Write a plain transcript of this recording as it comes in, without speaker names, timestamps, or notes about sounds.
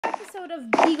episode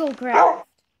of Beagle Craft.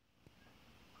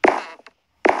 You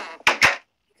gotta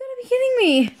be kidding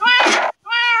me.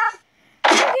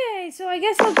 Okay, so I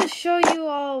guess I'll just show you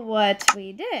all what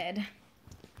we did.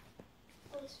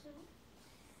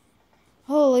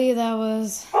 Holy, that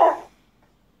was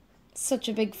such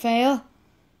a big fail.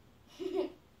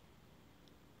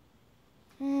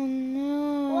 Oh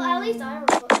no. Well, at least I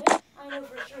recorded it. I know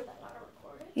for sure that I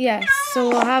recorded it. Yes, so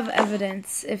we'll have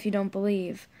evidence if you don't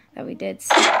believe that we did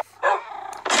stuff.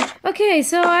 Okay,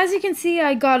 so as you can see,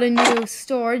 I got a new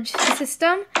storage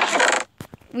system.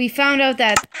 We found out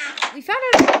a way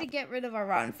to get rid of our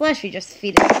rotten flesh. We just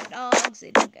feed it to the dogs.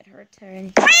 They don't get hurt or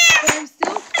anything. But I'm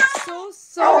still so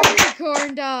sorry,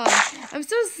 corn dog. I'm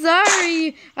so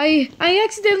sorry. I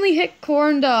accidentally hit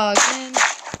corn dog, and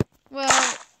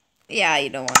well, yeah, you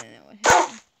don't want to know what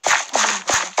happened.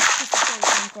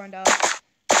 Just corn dog.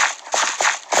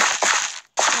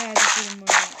 I had to feed him more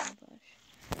rotten flesh.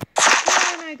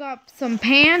 And I got some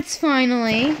pants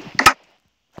finally.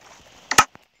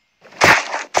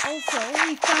 Also,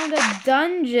 we found a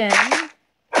dungeon.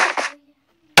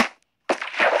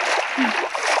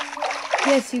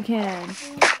 Yes, you can.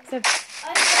 Except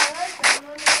I found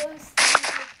one of those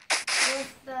things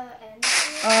with the end to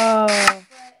it, oh.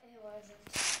 but it wasn't.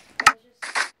 It was just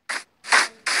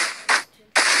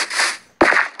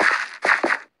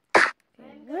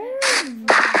Where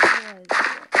was it?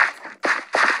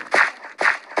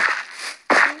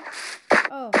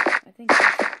 Oh, I think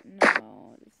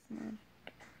no, it's not.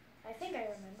 I think I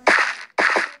remember.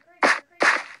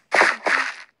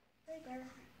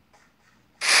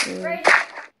 Right there.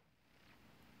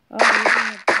 Oh, you didn't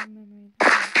have good memory.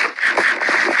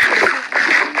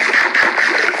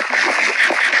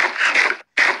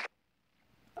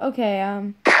 Okay,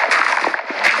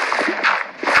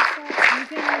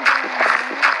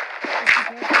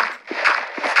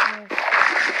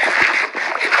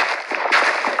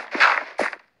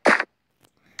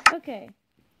 okay,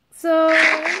 so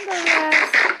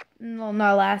in the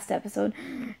not last episode,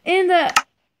 in the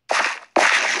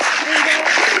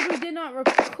episode we did not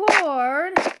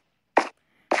record,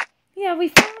 yeah, we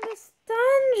found this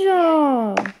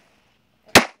dungeon.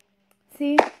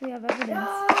 See, we have evidence.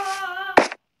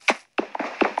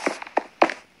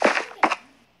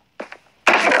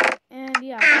 And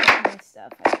yeah, that's my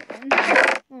stuff I put in.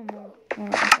 Oh,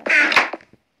 more stuff.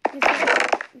 We can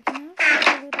have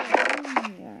a little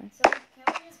room here. So, can't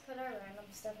we just put our random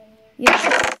stuff in here? Yes,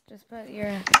 just put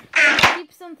your...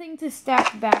 Keep something to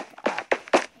stack back up.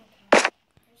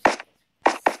 Okay.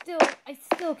 I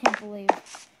still can't believe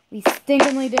we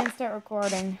stinkingly didn't start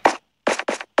recording.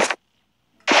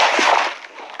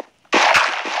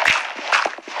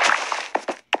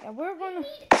 Yeah, we're gonna...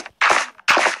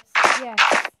 Yes.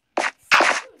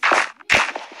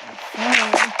 Sorry.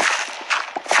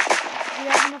 Do you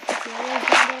have enough materials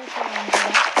down there to do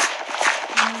that?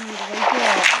 I need to wait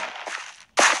here.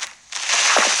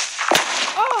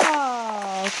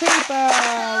 Oh, creeper!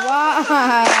 Why?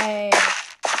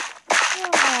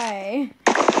 Why?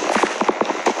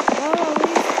 Well, at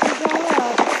least you got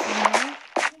up, you know?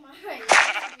 Oh my,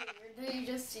 did you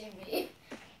just see me?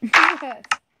 Yes.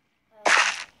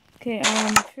 Okay,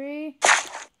 tree.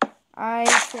 I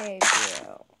saved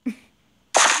you.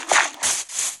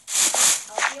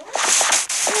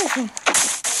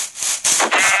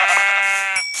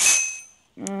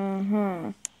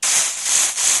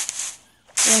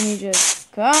 Then you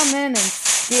just come in and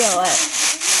steal it.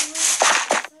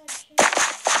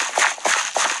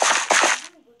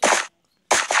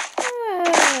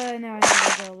 Now I need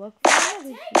to go look for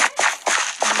it.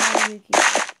 Now you keep it.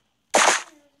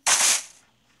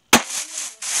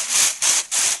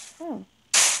 Oh,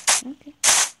 okay.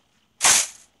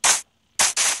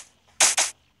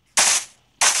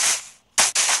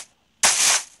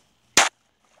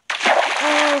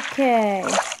 Okay.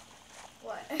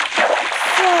 What?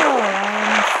 So,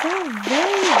 I'm so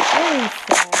very, very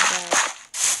sad that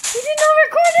we did not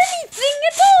record anything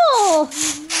at all!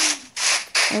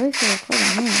 At least we're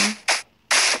recording now.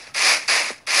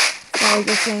 Sorry,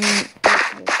 just saying this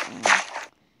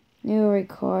new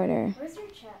recorder. Where's your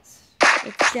chest?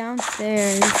 It's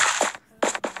downstairs.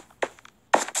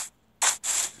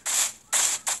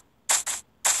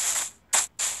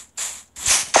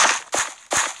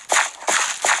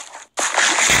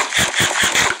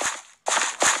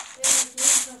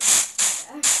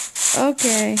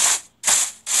 Okay.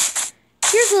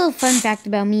 Here's a little fun fact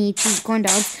about me, cheese corn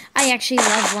dogs. I actually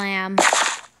love lamb.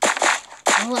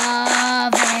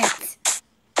 Love it.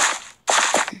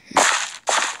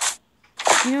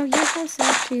 You know, your house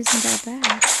actually isn't that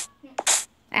bad.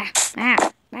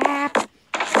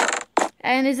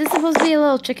 And is this supposed to be a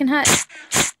little chicken hut?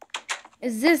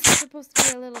 Is this supposed to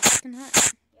be a little chicken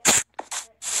hut?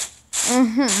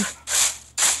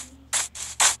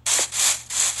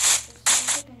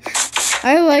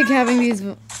 I like having these.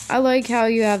 I like how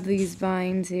you have these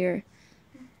vines here.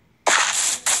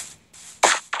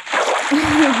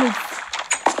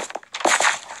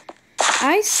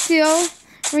 I still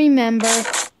remember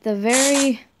the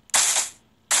very.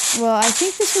 Well, I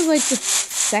think this was like the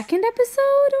second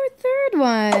episode or third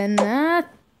one.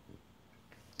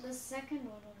 The second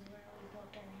one was where we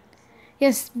built our house.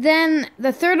 Yes, then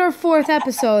the third or fourth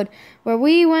episode where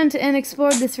we went and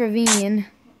explored this ravine.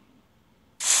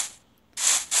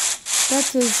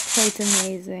 That was quite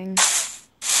amazing.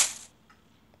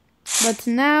 But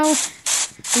now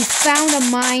we found a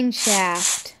mine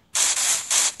shaft.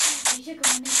 We should go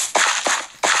in there.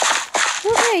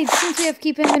 Okay, since we have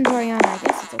keep inventory on, I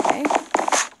guess it's okay.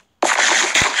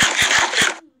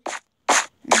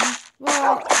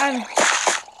 Well,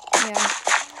 yeah.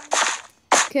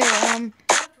 Okay,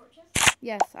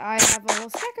 yes, I have a whole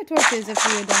stack of torches if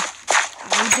you would.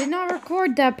 I did not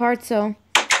record that part, so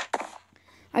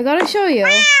I gotta show you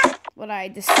what I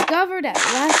discovered at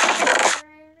last.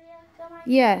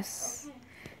 Yes.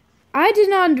 I did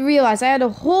not realize I had a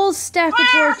whole stack of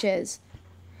torches.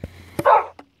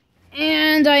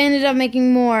 And I ended up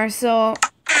making more, so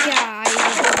yeah,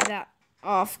 I did that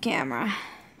off camera.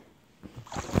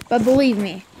 But believe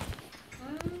me.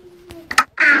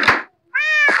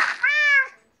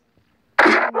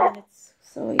 Minutes,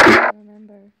 so you can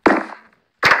remember.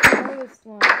 The lowest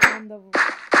one on the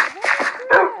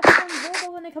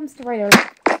when it comes to radar.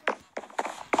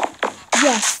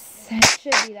 Yes, it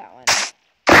should be that one.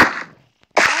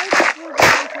 I will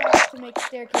have to make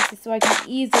staircases so I can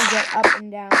easily get up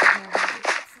and down.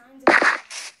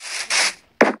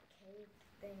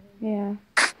 Yeah.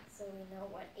 So we know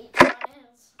what each one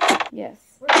is. Yes.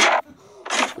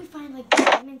 If we find like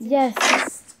diamonds. Yes.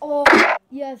 Oh.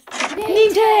 Yes.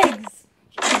 Name tags.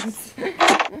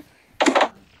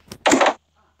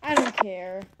 I don't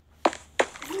care.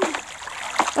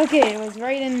 Okay, it was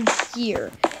right in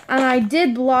here. And I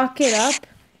did block it up.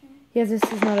 Yes, this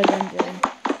is not a dungeon.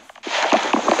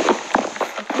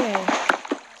 Okay.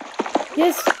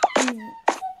 Yes,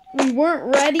 we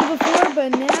weren't ready before,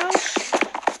 but now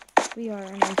we are.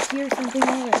 And I hear something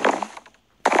already.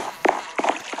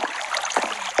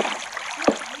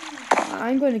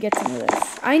 I'm going to get some of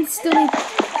this. I still need...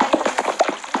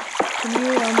 Can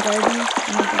you garden?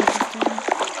 Oh.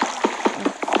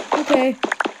 Okay.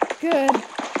 Good.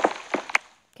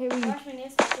 Okay, Gosh, we need to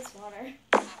stop this water.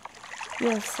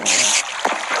 Yes,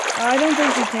 I don't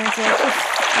think we can, so it's just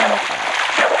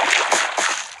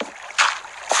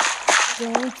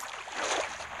don't.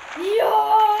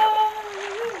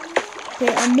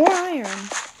 Okay, more iron.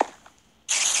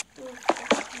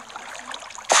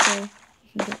 Okay,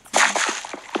 you can get some.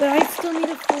 But I still need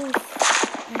a full.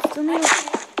 I still need a.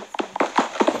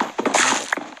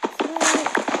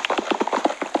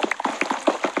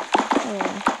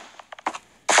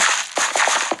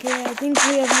 Okay, I think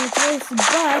we have no choice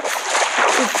but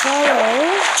to follow.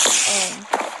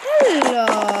 Hello.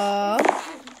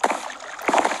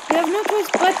 We have no choice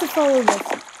but to follow this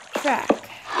track.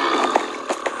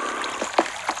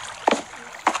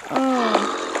 Oh.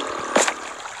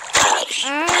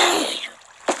 Ow.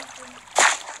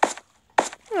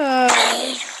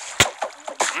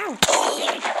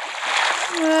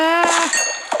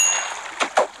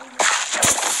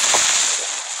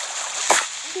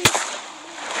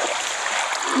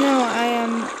 No,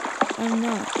 I'm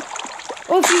not.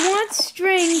 Oh, if you want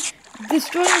string,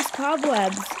 destroy those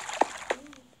cobwebs.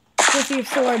 With your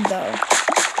sword, though.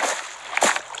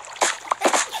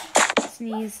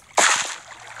 Sneeze.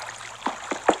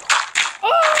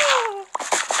 Oh!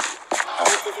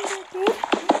 Isn't that good?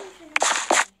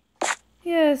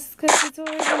 Yes, because it's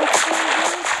already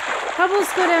exploded. How about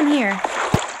let's go down here?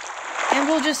 And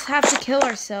we'll just have to kill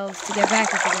ourselves to get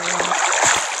back if we go wrong.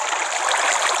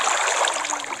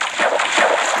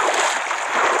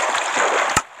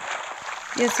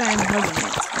 Yes, I'm hugging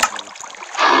it.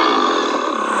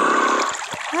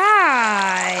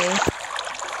 Hi.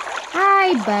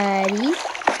 Hi, buddy.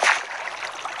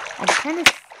 I'm kind of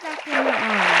stuck in your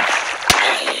arms.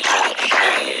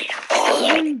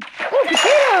 Oh,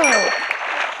 potato!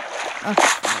 Oh,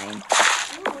 fine.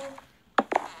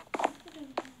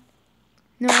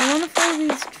 No, I want to follow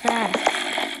these tracks.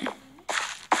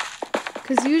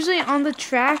 Because usually on the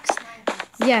tracks,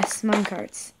 yes,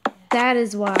 minecarts. That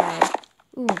is why.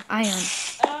 Ooh, iron.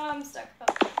 I'm stuck.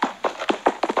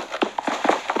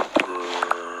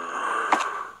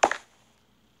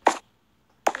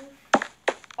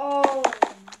 Oh.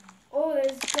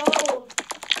 Cold.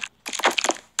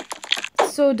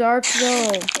 It's so dark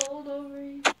though. Cold over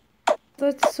here.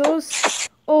 That's so.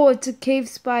 Oh, it's a cave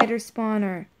spider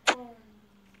spawner.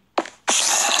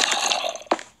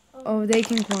 Oh, they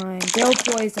can climb. They'll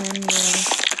poison you.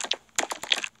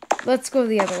 Let's go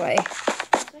the other way.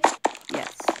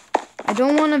 Yes. I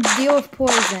don't want to deal with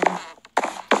poison.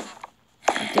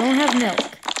 I don't have milk.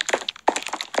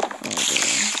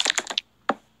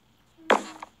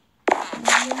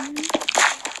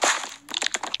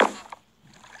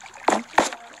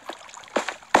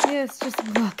 Yes, just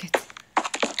block it.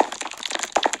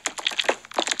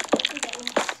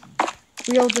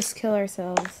 We'll just kill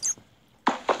ourselves.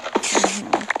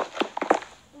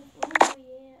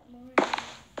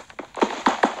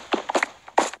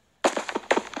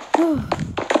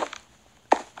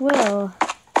 Well.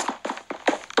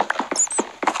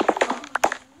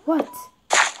 What?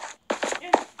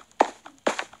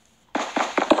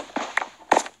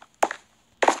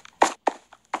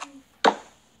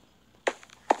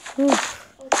 Oof.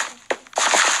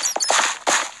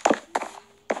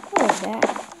 What was that?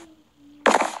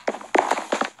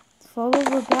 Follow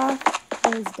the path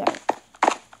that is dark.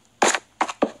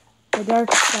 The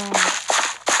dark side.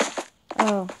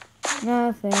 Oh,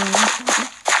 nothing.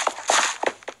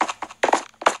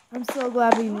 I'm so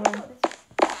glad we won.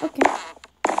 Okay.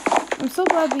 I'm so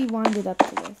glad we winded up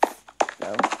to this,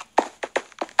 though.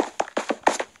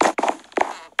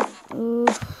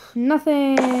 Oof,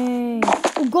 nothing.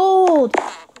 Oh, gold!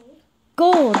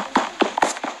 Gold!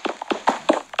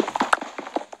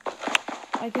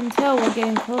 I can tell we're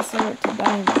getting closer to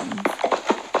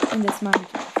diamonds in this mine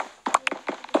shaft.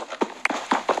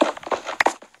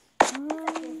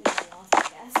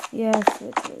 Yes,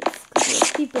 it is. Because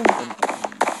we're keeping them.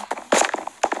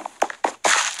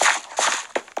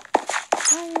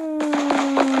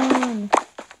 Iron!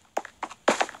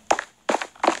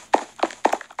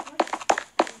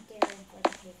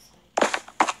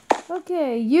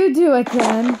 Okay, you do it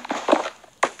then.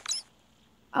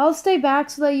 I'll stay back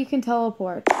so that you can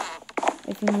teleport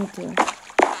if you need to.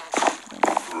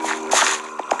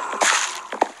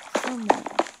 Somewhere.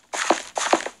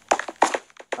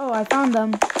 Oh, I found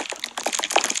them.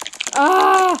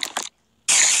 Ah!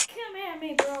 Come at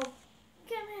me, bro.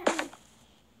 Come at me.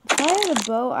 If I had a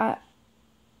bow,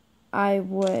 I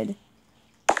would.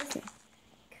 Okay.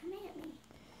 Come at me.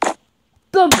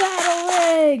 The battle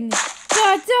ring!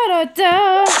 Da da da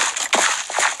da!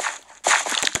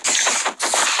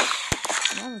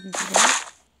 That wasn't too bad.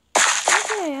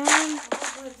 Okay,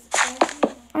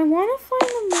 I want to find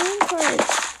the main cards.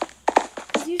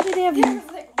 Because usually they have...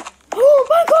 Oh,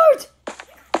 my card!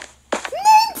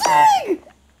 Name tag!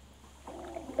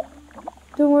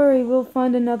 Don't worry, we'll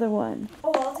find another one.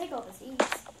 Oh, I'll take all the seeds.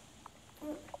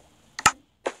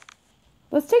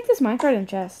 Let's take this minecart and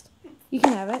chest. You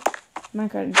can have it.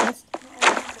 Minecart and chest.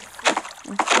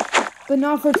 But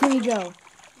not for Timmy Joe.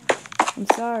 I'm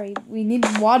sorry. We need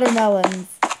watermelons.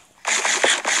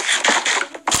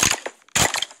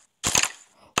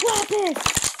 Lapis!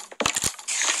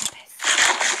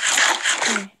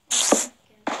 Okay.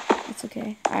 It's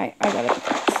okay. I got it.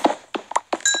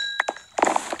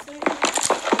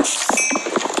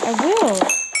 I will.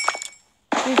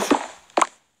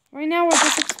 Right now we're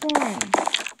just exploring.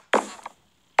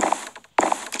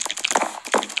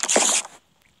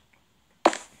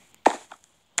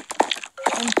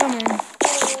 I'm coming.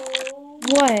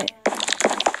 What?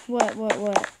 What?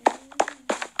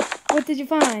 What did you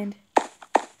find?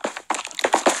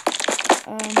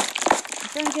 I'm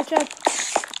trying to catch up.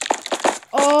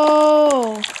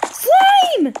 Oh!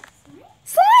 Slime!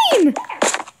 Slime!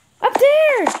 Up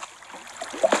there!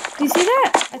 Do you see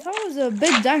that? I thought it was a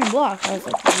big diamond block. I was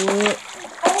like, what?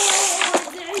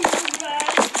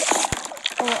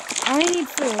 Oh, I need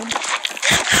food.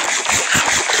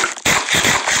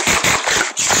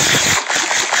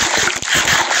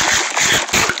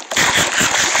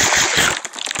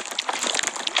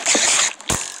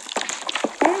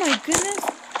 Oh my goodness,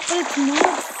 but it's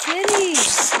Mob City.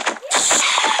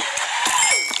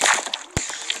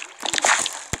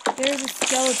 There's a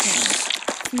skeleton.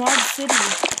 It's Mob City.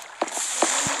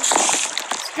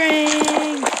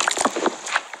 String!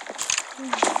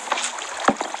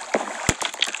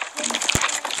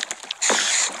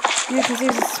 Yeah, because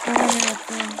there's a spawner up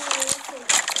there.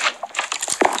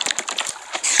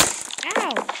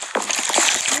 Ow!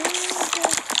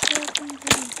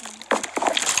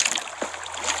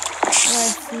 Oh, I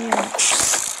see it.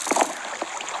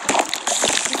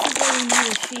 This is where we need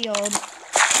a shield.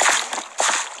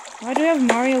 Why do we have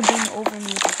Mario game over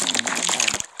music on my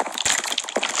head?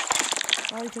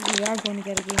 Probably because we are going to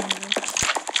get a game over.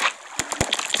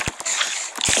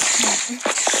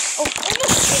 Oh no!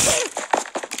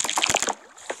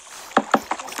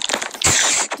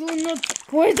 Do not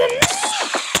poison me!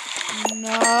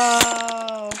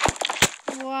 No.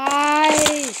 Why?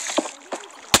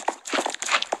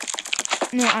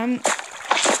 No, I'm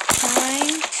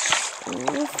trying.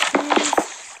 Ooh, please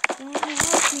don't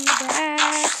hold me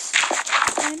back.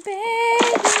 I'm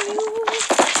begging you,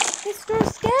 Mr.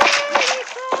 Scary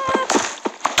Crab.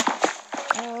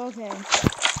 Oh, okay.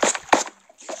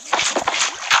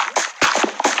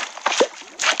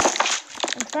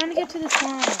 I'm trying to get to the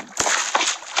slime.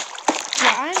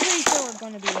 Yeah, I'm pretty sure we're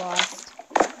going to be lost.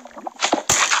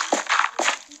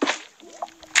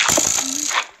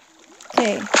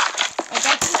 Okay. I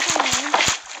got the slime.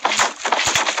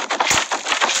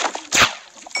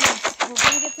 Yes, we're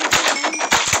going to get the slime.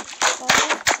 Ball.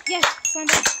 Yes, slime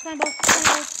ball, slime ball, slime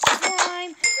ball,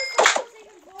 slime.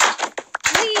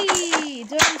 Wee!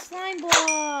 Dirty slime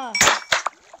block.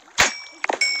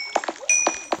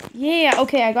 Yeah,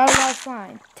 okay, I got a lot of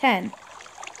slime. 10.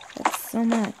 That's so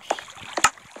much.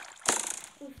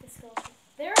 Oof, the skeleton.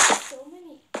 There are so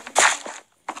many.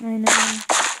 I know.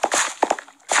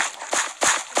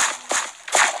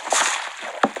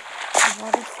 A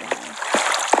lot of slime.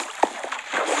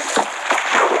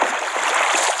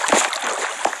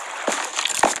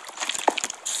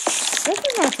 This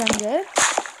does not sound good.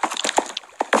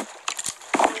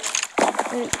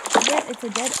 It's a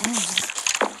dead end.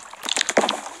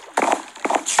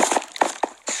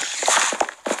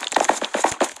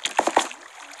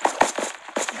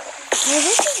 Well,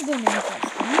 this has been interesting.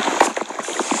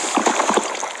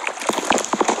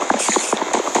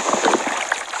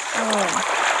 Oh.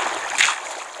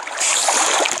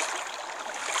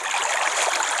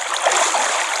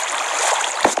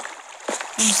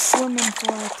 I'm swimming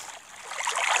for it.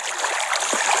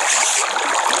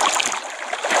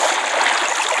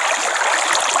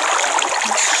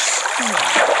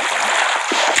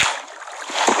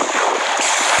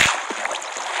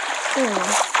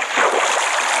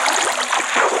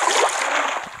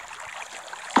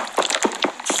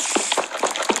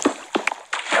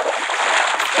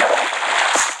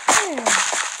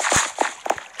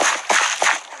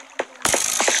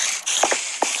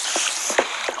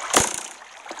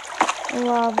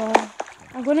 Lava.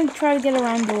 I'm going to try to get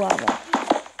around the lava.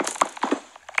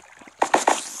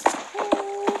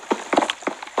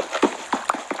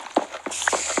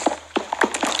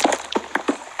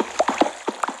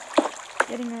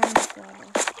 Getting around the lava.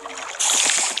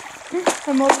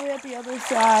 I'm all the way at the other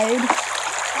side.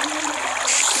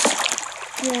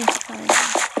 Yes, fine.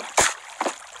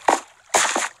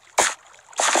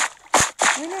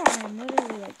 I know, I'm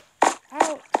literally like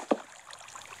out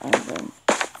of them.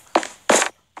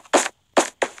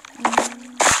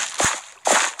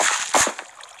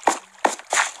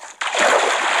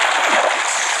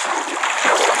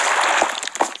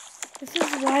 This is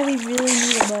why we really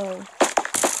need a bow.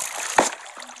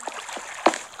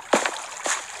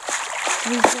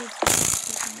 We just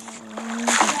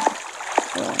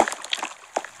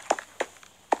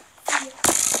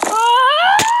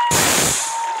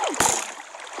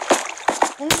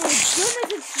oh my goodness,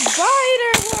 it's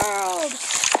Spider World!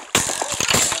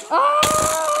 Oh!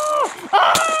 Oh!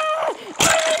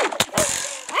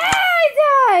 I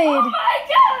died! Oh my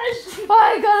gosh! Oh, I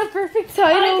got a perfect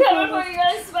title. I got for you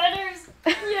guys, spiders.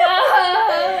 Yeah.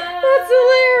 That's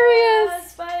hilarious.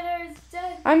 Spiders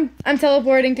dead. I'm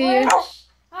teleporting to you.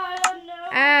 I don't know.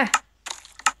 Ah.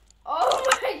 Oh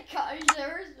my gosh, there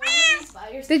were so many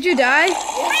spiders. Did you die?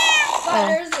 Yeah.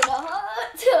 Spiders in a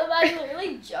hot tub. I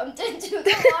literally jumped into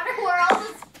the water where all the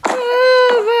spiders.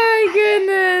 Oh my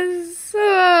goodness.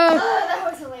 Oh.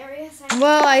 That was hilarious.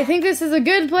 Well, I think this is a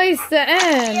good place to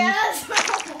end. Yes.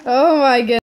 Oh my goodness.